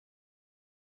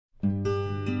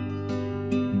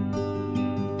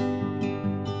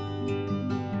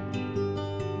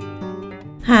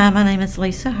Hi, my name is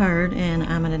Lisa Hurd, and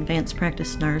I'm an advanced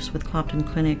practice nurse with Clopton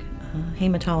Clinic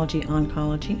Hematology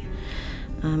Oncology.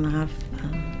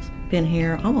 I've been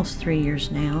here almost 3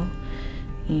 years now,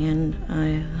 and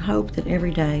I hope that every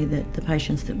day that the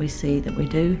patients that we see, that we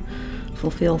do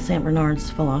fulfill St. Bernard's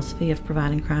philosophy of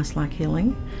providing Christ-like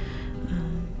healing.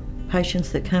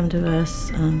 Patients that come to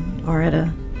us are at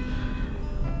a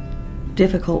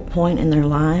difficult point in their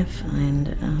life,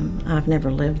 and I've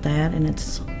never lived that, and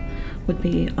it would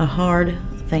be a hard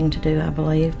thing to do, I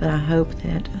believe, but I hope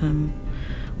that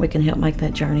we can help make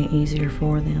that journey easier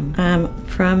for them. I'm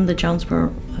from the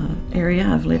Jonesboro area.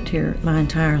 I've lived here my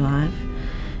entire life,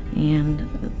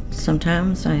 and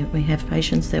sometimes we have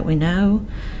patients that we know.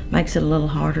 Makes it a little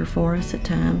harder for us at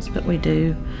times, but we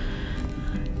do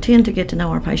tend to get to know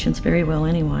our patients very well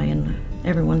anyway, and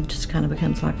everyone just kind of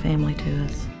becomes like family to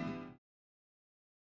us.